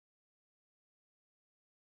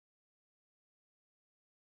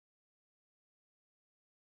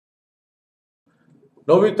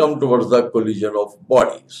Now we come towards the collision of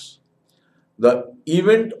bodies. The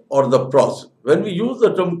event or the process. When we use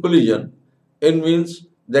the term collision, it means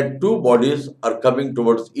that two bodies are coming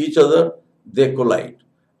towards each other, they collide.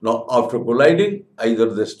 Now, after colliding,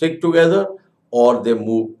 either they stick together or they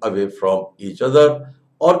move away from each other,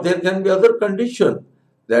 or there can be other condition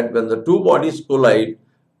that when the two bodies collide,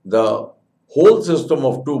 the whole system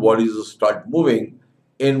of two bodies start moving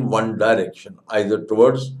in one direction, either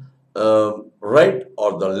towards right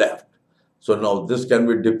or the left. So now this can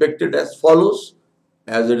be depicted as follows,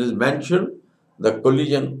 as it is mentioned, the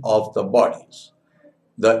collision of the bodies.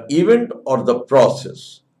 The event or the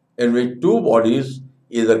process in which two bodies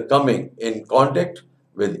either coming in contact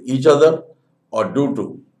with each other or due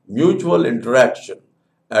to mutual interaction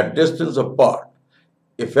at distance apart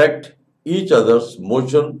affect each other's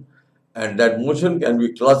motion, and that motion can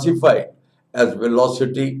be classified as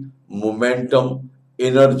velocity, momentum,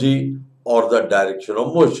 energy, or the direction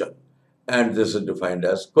of motion, and this is defined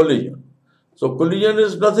as collision. So collision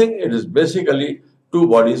is nothing, it is basically two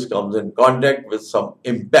bodies comes in contact with some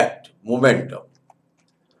impact, momentum.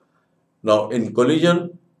 Now in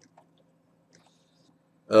collision,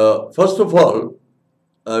 first of all,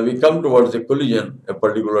 we come towards a collision, a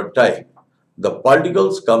particular type. The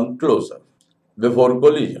particles come closer before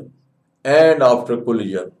collision, and after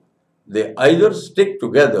collision, they either stick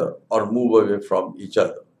together or move away from each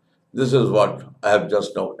other. This is what I have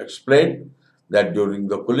just now explained, that during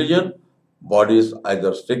the collision, bodies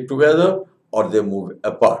either stick together or they move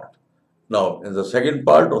apart. Now, in the second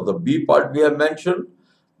part or the B part we have mentioned,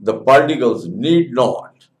 the particles need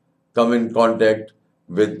not come in contact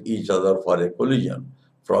with each other for a collision.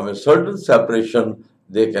 From a certain separation,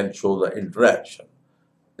 they can show the interaction.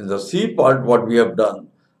 In the C part, what we have done,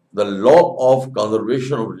 the law of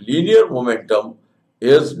conservation of linear momentum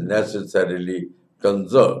is necessarily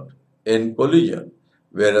conserved in collision,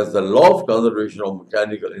 whereas the law of conservation of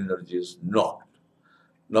mechanical energy is not.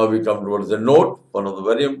 Now we come towards the note, one of the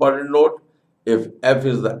very important note. If F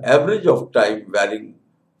is the average of time varying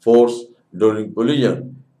force during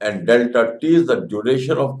collision and delta T is the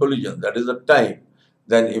duration of collision, that is the time,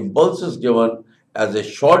 then impulse is given as a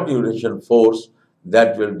short duration force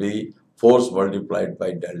that will be force multiplied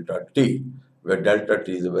by delta T, where delta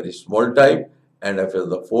T is a very small time and F is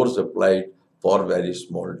the force applied for very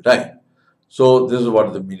small time. So this is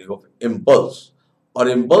what the meaning of impulse. Or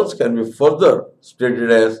impulse can be further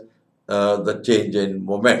stated as the change in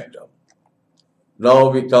momentum. Now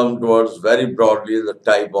we come towards very broadly the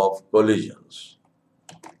type of collisions.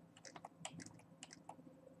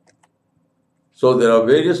 So there are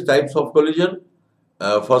various types of collision.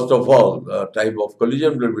 First of all, type of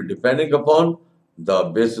collision will be depending upon the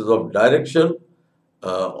basis of direction,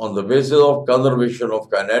 on the basis of conservation of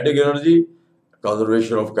kinetic energy.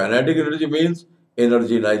 Conservation of kinetic energy means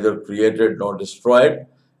energy neither created nor destroyed.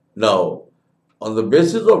 Now, on the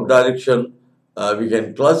basis of direction, we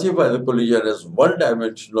can classify the collision as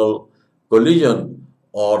one-dimensional collision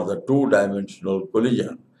or the two-dimensional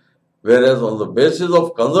collision. Whereas on the basis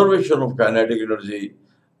of conservation of kinetic energy,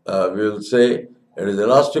 we will say it is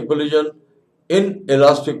elastic collision,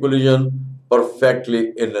 inelastic collision,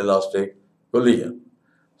 perfectly inelastic collision.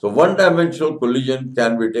 So one-dimensional collision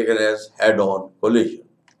can be taken as head-on collision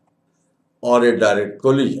or a direct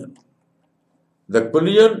collision. The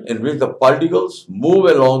collision in which the particles move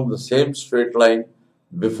along the same straight line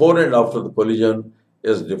before and after the collision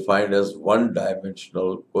is defined as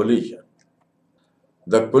one-dimensional collision.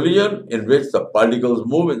 The collision in which the particles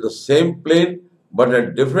move in the same plane but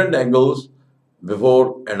at different angles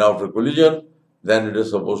before and after collision, then it is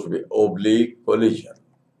supposed to be oblique collision.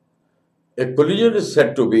 A collision is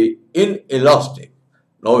said to be inelastic.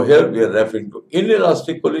 Now here we are referring to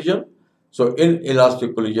inelastic collision. So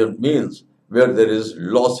inelastic collision means where there is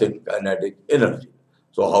loss in kinetic energy.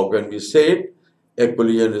 So how can we say it? A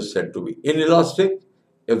collision is said to be inelastic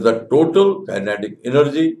if the total kinetic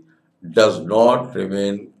energy does not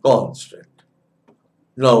remain constant.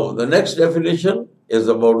 Now the next definition is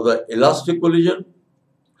about the elastic collision.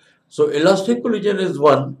 So elastic collision is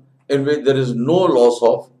one in which there is no loss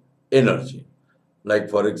of energy. Like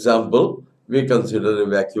for example, we consider a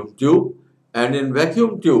vacuum tube, and in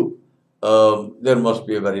vacuum tube, there must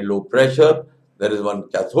be a very low pressure. There is one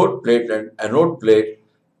cathode plate and anode plate.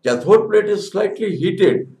 Cathode plate is slightly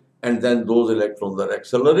heated and then those electrons are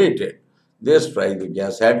accelerated. They strike the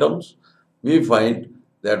gas atoms. We find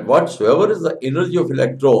that whatsoever is the energy of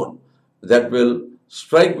electron that will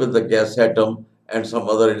strike with the gas atom and some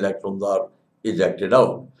other electrons are ejected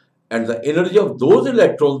out. And the energy of those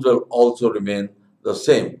electrons will also remain the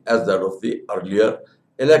same as that of the earlier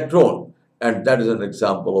electron. And that is an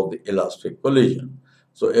example of the elastic collision.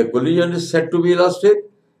 So a collision is said to be elastic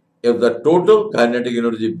if the total kinetic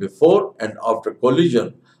energy before and after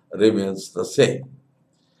collision remains the same.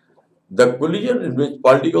 The collision in which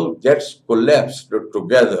particle gets collapsed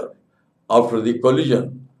together after the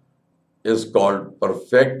collision is called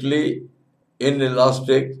perfectly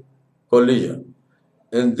inelastic collision.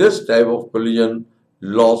 In this type of collision,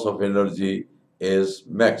 loss of energy is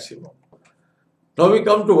maximum. Now we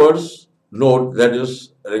come towards note that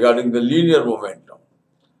is regarding the linear momentum.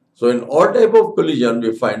 So in all type of collision,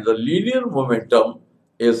 we find the linear momentum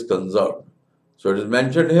is conserved. So it is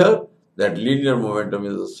mentioned here that linear momentum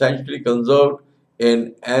is essentially conserved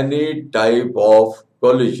in any type of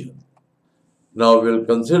collision. Now we'll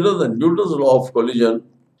consider the Newton's law of collision,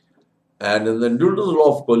 and in the Newton's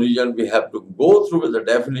law of collision, we have to go through with the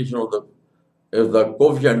definition of the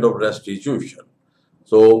coefficient of restitution.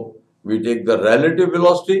 So we take the relative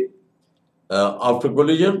velocity after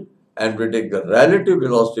collision, and we take the relative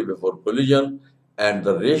velocity before collision, and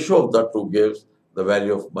the ratio of the two gives the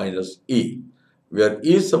value of minus E, where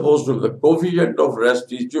E is supposed to be the coefficient of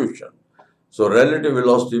restitution. So relative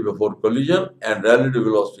velocity before collision and relative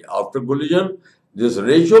velocity after collision, this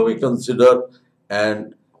ratio we consider,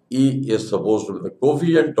 and E is supposed to be the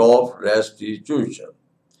coefficient of restitution.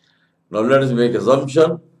 Now let us make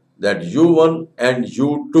assumption that U1 and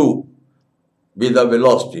U2 be the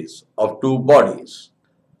velocities of two bodies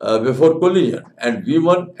before collision, and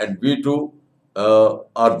V1 and V2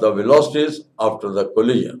 are the velocities after the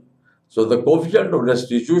collision. So the coefficient of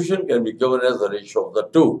restitution can be given as the ratio of the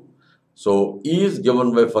two. So E is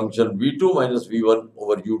given by function V2 minus V1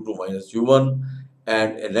 over U2 minus U1,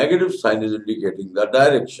 and a negative sign is indicating the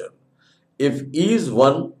direction. If E is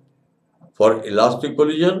 1 for elastic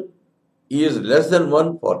collision, E is less than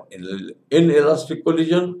 1 for inelastic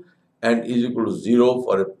collision, and is equal to 0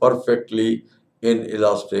 for a perfectly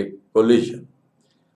inelastic collision.